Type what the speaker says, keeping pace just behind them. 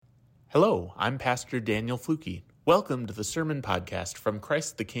Hello, I'm Pastor Daniel Fluke. Welcome to the Sermon Podcast from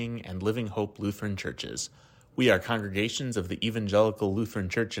Christ the King and Living Hope Lutheran Churches. We are congregations of the Evangelical Lutheran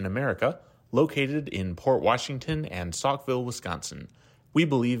Church in America, located in Port Washington and Saukville, Wisconsin. We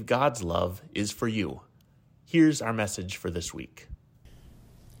believe God's love is for you. Here's our message for this week.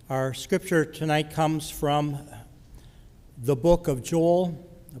 Our scripture tonight comes from the book of Joel,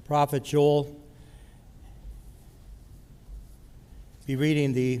 the prophet Joel. Be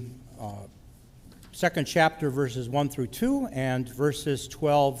reading the second chapter, verses 1 through 2, and verses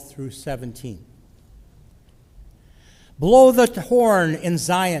 12 through 17. Blow the horn in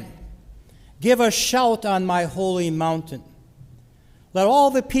Zion. Give a shout on my holy mountain. Let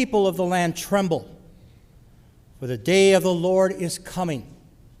all the people of the land tremble. For the day of the Lord is coming.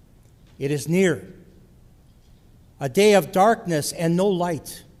 It is near. A day of darkness and no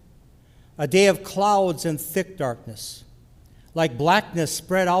light. A day of clouds and thick darkness. Like blackness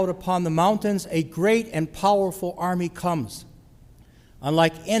spread out upon the mountains, a great and powerful army comes,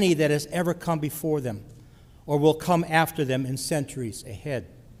 unlike any that has ever come before them or will come after them in centuries ahead.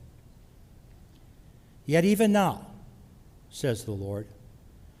 Yet even now, says the Lord,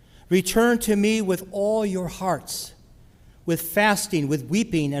 return to me with all your hearts, with fasting, with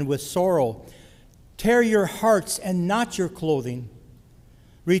weeping, and with sorrow. Tear your hearts and not your clothing.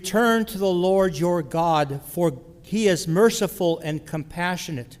 Return to the Lord your God, for He is merciful and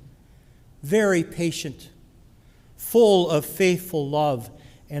compassionate, very patient, full of faithful love,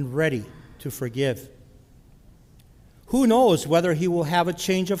 and ready to forgive. Who knows whether he will have a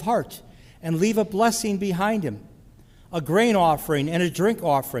change of heart and leave a blessing behind him, a grain offering and a drink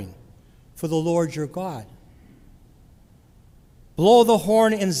offering for the Lord your God. Blow the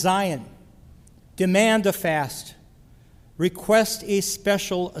horn in Zion, demand a fast, request a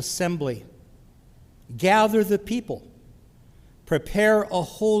special assembly. Gather the people, prepare a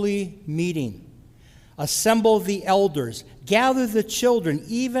holy meeting, assemble the elders, gather the children,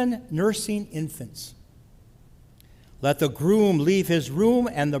 even nursing infants. Let the groom leave his room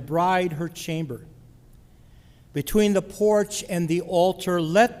and the bride her chamber. Between the porch and the altar,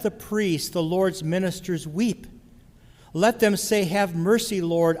 let the priests, the Lord's ministers, weep. Let them say, "Have mercy,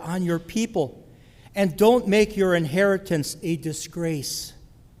 Lord, on your people, and don't make your inheritance a disgrace,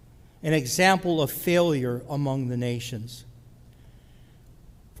 an example of failure among the nations."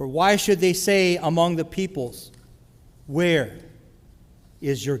 For why should they say among the peoples, "Where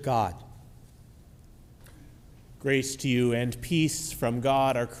is your God?" Grace to you and peace from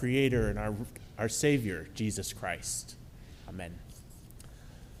God, our Creator and our Savior, Jesus Christ. Amen.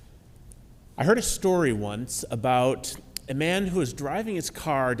 I heard a story once about a man who was driving his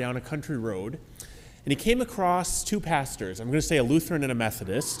car down a country road, and he came across two pastors. I'm going to say a Lutheran and a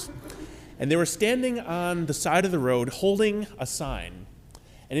Methodist. And they were standing on the side of the road holding a sign.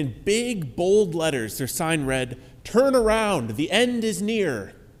 And in big, bold letters, their sign read, "Turn around, the end is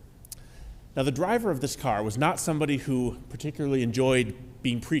near." Now, the driver of this car was not somebody who particularly enjoyed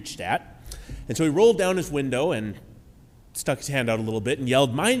being preached at. And so he rolled down his window and stuck his hand out a little bit and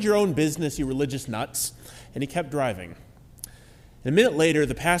yelled, "Mind your own business, you religious nuts." And he kept driving. And a minute later,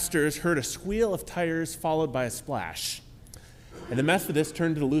 the pastors heard a squeal of tires followed by a splash. And the Methodist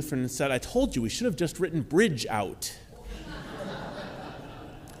turned to the Lutheran and said, "I told you, we should have just written bridge out."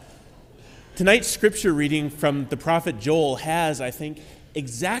 Tonight's scripture reading from the prophet Joel has, I think,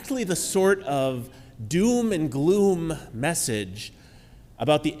 exactly the sort of doom and gloom message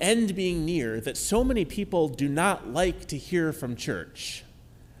about the end being near that so many people do not like to hear from church.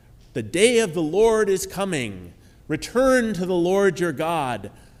 The day of the Lord is coming. Return to the Lord your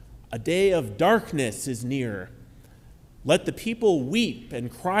God. A day of darkness is near. Let the people weep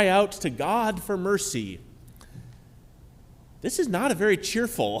and cry out to God for mercy. This is not a very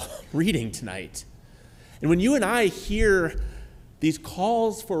cheerful reading tonight. And when you and I hear these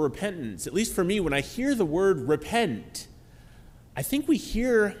calls for repentance, at least for me, when I hear the word repent, I think we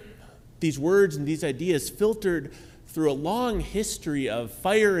hear these words and these ideas filtered through a long history of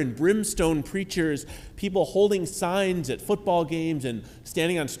fire and brimstone preachers, people holding signs at football games and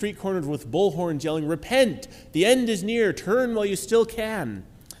standing on street corners with bullhorns yelling, "Repent, the end is near, turn while you still can.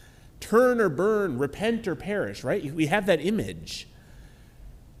 Turn or burn, repent or perish," right? We have that image.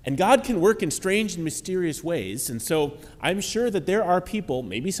 And God can work in strange and mysterious ways. And so I'm sure that there are people,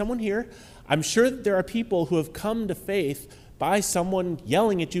 maybe someone here, I'm sure that there are people who have come to faith by someone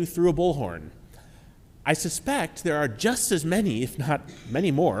yelling at you through a bullhorn. I suspect there are just as many, if not many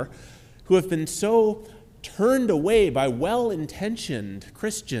more, who have been so turned away by well-intentioned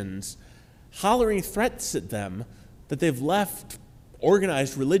Christians hollering threats at them that they've left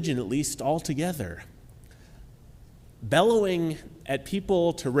organized religion, at least altogether. bellowing at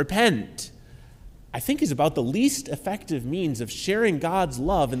people to repent, I think, is about the least effective means of sharing God's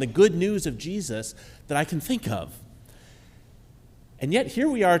love and the good news of Jesus that I can think of. And yet here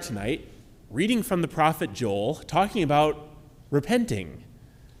we are tonight, reading from the prophet Joel, talking about repenting.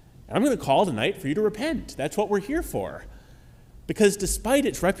 And I'm going to call tonight for you to repent. That's what we're here for. Because despite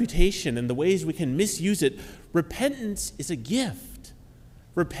its reputation and the ways we can misuse it, repentance is a gift.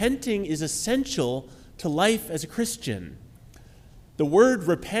 Repenting is essential to life as a Christian. The word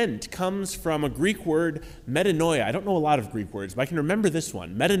repent comes from a Greek word, metanoia. I don't know a lot of Greek words, but I can remember this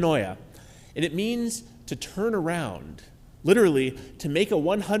one, metanoia. And it means to turn around. Literally, to make a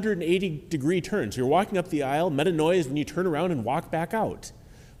 180-degree turn. So you're walking up the aisle. Metanoia is when you turn around and walk back out.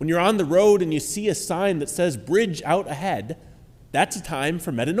 When you're on the road and you see a sign that says bridge out ahead, that's a time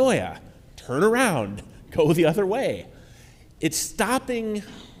for metanoia. Turn around. Go the other way. It's stopping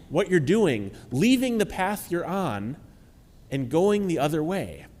what you're doing, leaving the path you're on, and going the other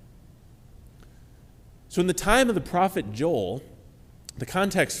way. So in the time of the prophet Joel, the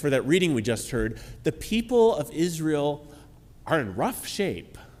context for that reading we just heard, the people of Israel are in rough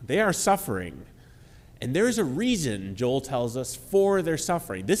shape. They are suffering. And there is a reason, Joel tells us, for their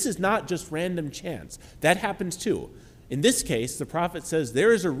suffering. This is not just random chance. That happens too. In this case, the prophet says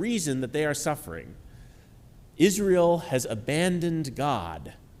there is a reason that they are suffering. Israel has abandoned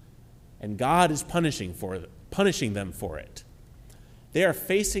God, and God is punishing them for it. They are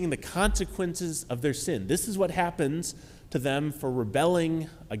facing the consequences of their sin. This is what happens to them for rebelling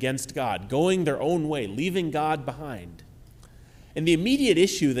against God, going their own way, leaving God behind. And the immediate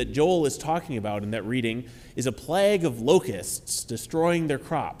issue that Joel is talking about in that reading is a plague of locusts destroying their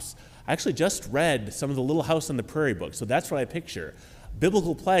crops. I actually just read some of the Little House on the Prairie book, so that's what I picture. A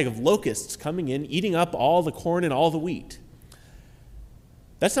biblical plague of locusts coming in, eating up all the corn and all the wheat.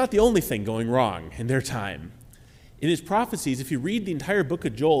 That's not the only thing going wrong in their time. In his prophecies, if you read the entire book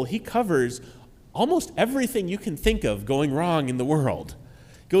of Joel, he covers almost everything you can think of going wrong in the world.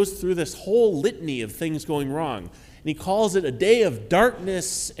 He goes through this whole litany of things going wrong. And he calls it a day of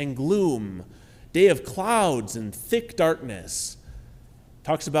darkness and gloom, day of clouds and thick darkness.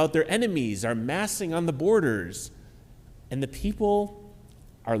 Talks about their enemies are massing on the borders, and the people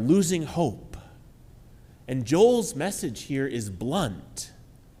are losing hope. And Joel's message here is blunt,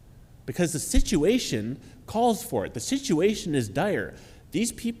 because the situation calls for it. The situation is dire.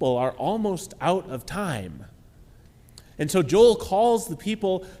 These people are almost out of time. And so Joel calls the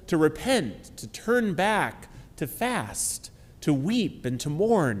people to repent, to turn back, to fast, to weep, and to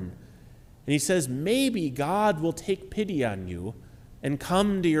mourn. And he says, maybe God will take pity on you and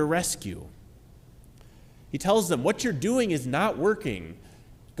come to your rescue. He tells them, what you're doing is not working,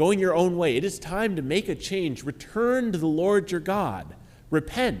 going your own way. It is time to make a change. Return to the Lord your God.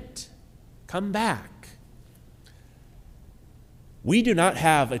 Repent. Come back. We do not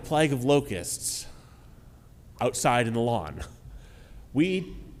have a plague of locusts outside in the lawn.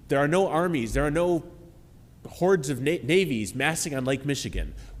 There are no armies. There are no hordes of navies massing on Lake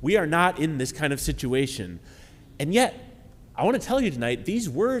Michigan. We are not in this kind of situation. And yet, I want to tell you tonight, these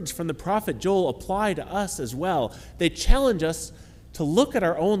words from the prophet Joel apply to us as well. They challenge us to look at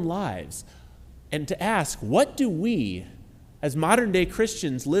our own lives and to ask, what do we, as modern-day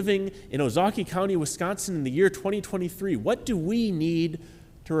Christians living in Ozaukee County, Wisconsin in the year 2023, what do we need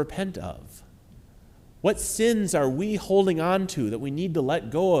to repent of? What sins are we holding on to that we need to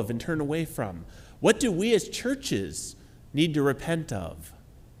let go of and turn away from? What do we as churches need to repent of?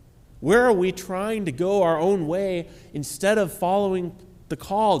 Where are we trying to go our own way instead of following the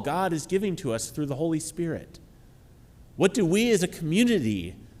call God is giving to us through the Holy Spirit? What do we as a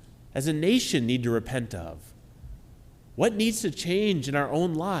community, as a nation, need to repent of? What needs to change in our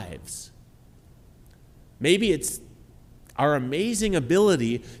own lives? Maybe it's our amazing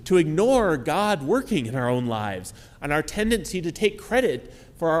ability to ignore God working in our own lives and our tendency to take credit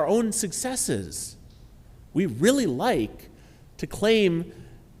for our own successes. We really like to claim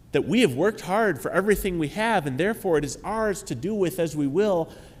that we have worked hard for everything we have, and therefore it is ours to do with as we will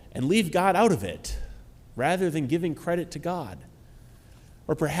and leave God out of it, rather than giving credit to God.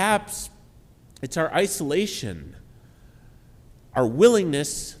 Or perhaps it's our isolation, our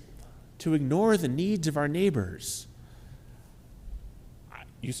willingness to ignore the needs of our neighbors.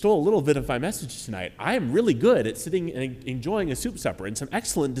 You stole a little bit of my message tonight. I am really good at sitting and enjoying a soup supper and some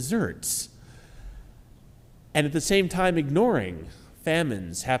excellent desserts, and at the same time ignoring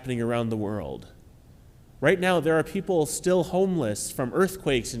famines happening around the world. Right now, there are people still homeless from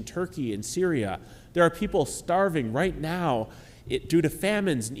earthquakes in Turkey and Syria. There are people starving right now due to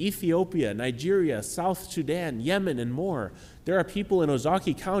famines in Ethiopia, Nigeria, South Sudan, Yemen, and more. There are people in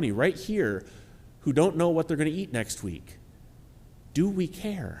Ozaukee County right here who don't know what they're going to eat next week. Do we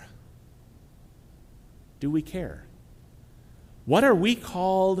care? Do we care? What are we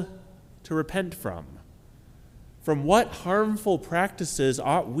called to repent from? From what harmful practices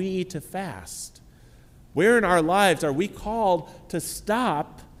ought we to fast? Where in our lives are we called to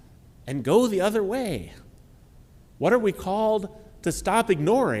stop and go the other way? What are we called to stop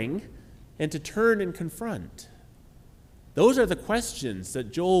ignoring and to turn and confront? Those are the questions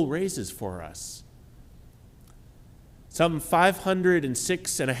that Joel raises for us. Some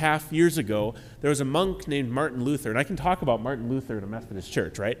 506.5 years ago, there was a monk named Martin Luther, and I can talk about Martin Luther in a Methodist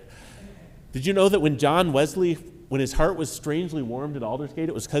church, right? Did you know that when John Wesley, when his heart was strangely warmed at Aldersgate,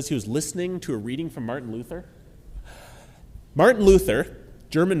 it was because he was listening to a reading from Martin Luther? Martin Luther,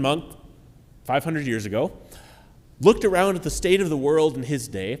 German monk, 500 years ago, looked around at the state of the world in his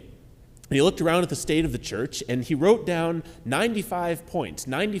day, and he looked around at the state of the church, and he wrote down 95 points,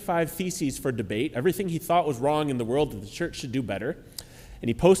 95 theses for debate, everything he thought was wrong in the world that the church should do better, and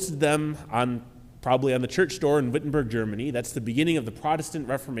he posted them probably on the church door in Wittenberg, Germany. That's the beginning of the Protestant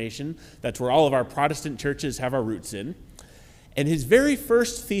Reformation. That's where all of our Protestant churches have our roots in. And his very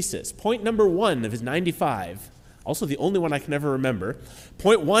first thesis, point number 1 of his 95, also the only one I can ever remember,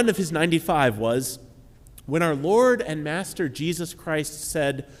 point 1 of his 95 was, when our Lord and Master Jesus Christ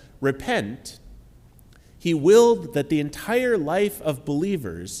said, "Repent," he willed that the entire life of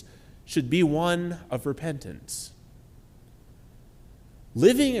believers should be one of repentance.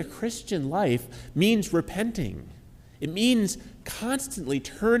 Living a Christian life means repenting. It means constantly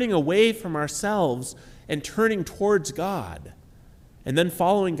turning away from ourselves and turning towards God, and then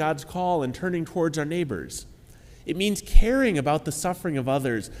following God's call and turning towards our neighbors. It means caring about the suffering of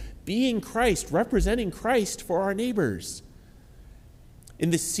others, being Christ, representing Christ for our neighbors. In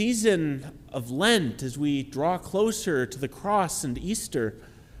the season of Lent, as we draw closer to the cross and Easter,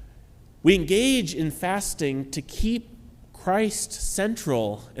 we engage in fasting to keep Christ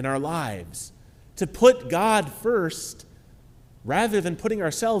central in our lives, to put God first rather than putting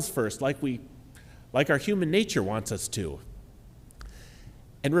ourselves first like our human nature wants us to.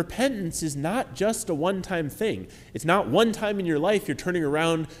 And repentance is not just a one-time thing. It's not one time in your life you're turning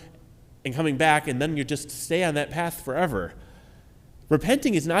around and coming back and then you just stay on that path forever.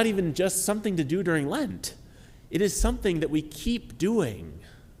 Repenting is not even just something to do during Lent. It is something that we keep doing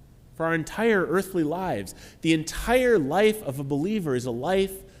for our entire earthly lives. The entire life of a believer is a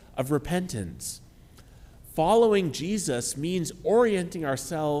life of repentance. Following Jesus means orienting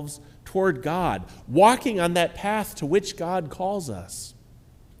ourselves toward God, walking on that path to which God calls us.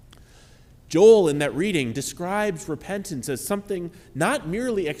 Joel, in that reading, describes repentance as something not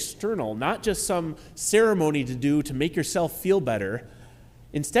merely external, not just some ceremony to do to make yourself feel better.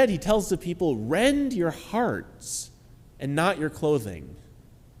 Instead, he tells the people, rend your hearts and not your clothing.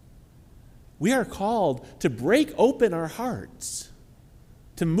 We are called to break open our hearts,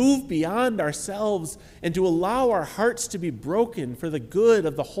 to move beyond ourselves, and to allow our hearts to be broken for the good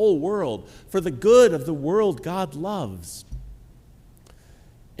of the whole world, for the good of the world God loves.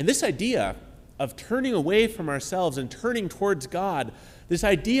 And this idea of turning away from ourselves and turning towards God, this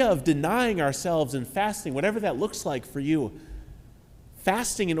idea of denying ourselves and fasting, whatever that looks like for you,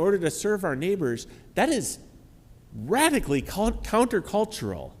 fasting in order to serve our neighbors, that is radically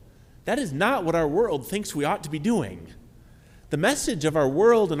countercultural. That is not what our world thinks we ought to be doing. The message of our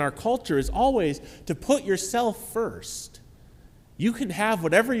world and our culture is always to put yourself first. You can have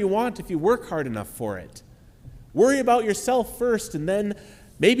whatever you want if you work hard enough for it. Worry about yourself first, and then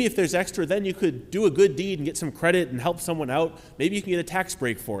maybe if there's extra, then you could do a good deed and get some credit and help someone out. Maybe you can get a tax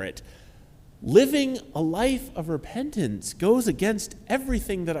break for it. Living a life of repentance goes against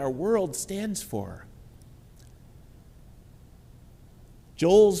everything that our world stands for.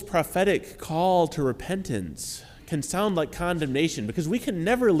 Joel's prophetic call to repentance can sound like condemnation because we can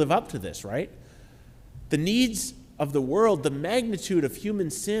never live up to this, right? The needs of the world, the magnitude of human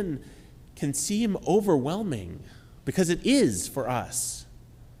sin can seem overwhelming because it is for us.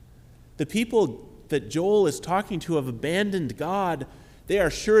 The people that Joel is talking to have abandoned God. They are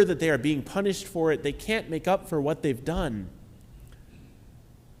sure that they are being punished for it. They can't make up for what they've done.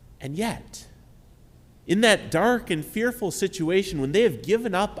 And yet, in that dark and fearful situation, when they have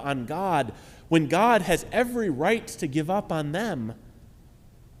given up on God, when God has every right to give up on them,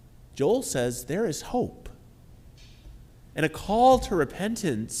 Joel says there is hope. And a call to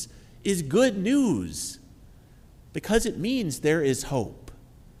repentance is good news because it means there is hope.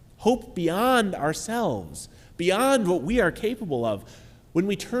 Hope beyond ourselves, beyond what we are capable of. When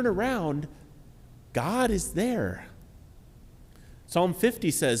we turn around, God is there. Psalm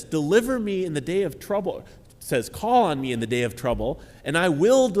 50 says, deliver me in the day of trouble. It says, call on me in the day of trouble, and I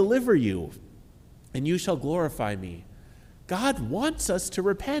will deliver you. and you shall glorify me. God wants us to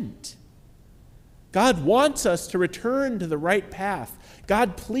repent. God wants us to return to the right path.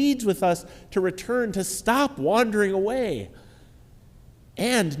 God pleads with us to return, to stop wandering away.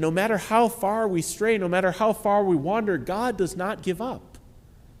 And no matter how far we stray, no matter how far we wander, God does not give up.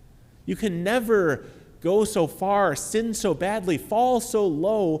 You can never go so far, sin so badly, fall so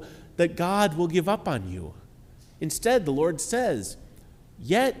low that God will give up on you. Instead, the Lord says,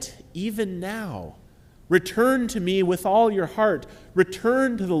 "Yet even now, return to me with all your heart.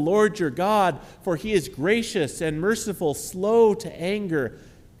 Return to the Lord your God, for he is gracious and merciful, slow to anger,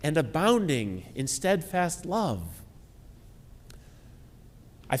 and abounding in steadfast love."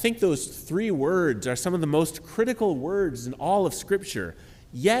 I think those three words are some of the most critical words in all of Scripture.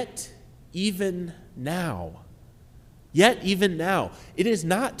 Yet even now. Yet even now. It is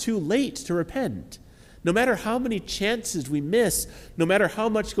not too late to repent. No matter how many chances we miss, no matter how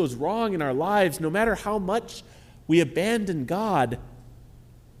much goes wrong in our lives, no matter how much we abandon God,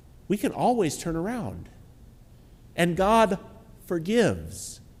 we can always turn around. And God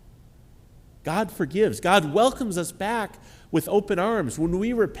forgives. God forgives. God welcomes us back with open arms. When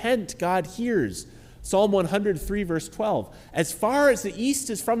we repent, God hears. Psalm 103, verse 12. As far as the east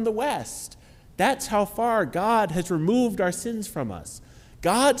is from the west, that's how far God has removed our sins from us.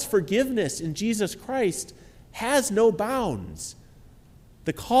 God's forgiveness in Jesus Christ has no bounds.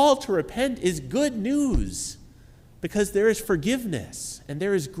 The call to repent is good news because there is forgiveness and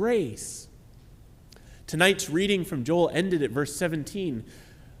there is grace. Tonight's reading from Joel ended at verse 17,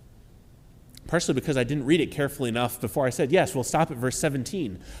 partially because I didn't read it carefully enough before I said, yes, we'll stop at verse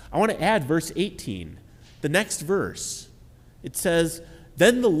 17. I want to add verse 18, the next verse. It says,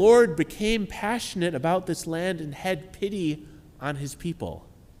 "Then the Lord became passionate about this land and had pity on his people."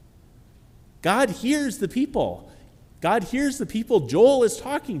 God hears the people. God hears the people Joel is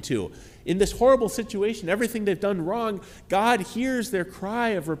talking to. In this horrible situation, everything they've done wrong, God hears their cry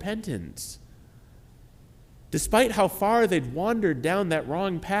of repentance. Despite how far they'd wandered down that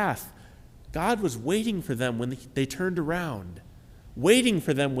wrong path, God was waiting for them when they turned around, waiting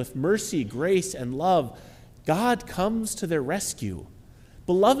for them with mercy, grace, and love. God comes to their rescue.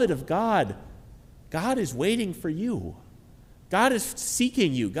 Beloved of God, God is waiting for you. God is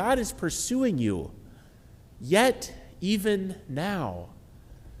seeking you. God is pursuing you. Yet, even now.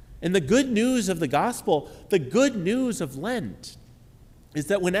 And the good news of the gospel, the good news of Lent, is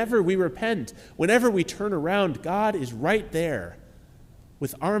that whenever we repent, whenever we turn around, God is right there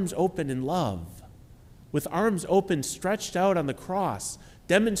with arms open in love, with arms open stretched out on the cross,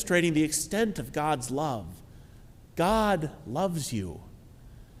 demonstrating the extent of God's love. God loves you.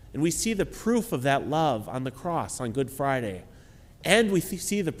 And we see the proof of that love on the cross on Good Friday. And we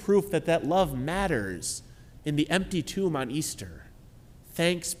see the proof that that love matters in the empty tomb on Easter.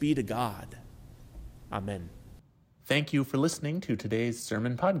 Thanks be to God. Amen. Thank you for listening to today's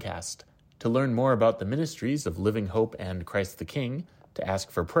sermon podcast. To learn more about the ministries of Living Hope and Christ the King, to ask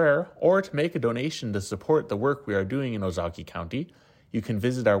for prayer, or to make a donation to support the work we are doing in Ozaukee County, you can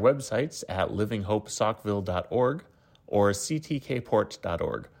visit our websites at livinghopesaukville.org or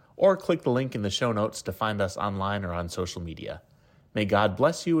ctkport.org, or click the link in the show notes to find us online or on social media. May God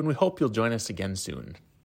bless you, and we hope you'll join us again soon.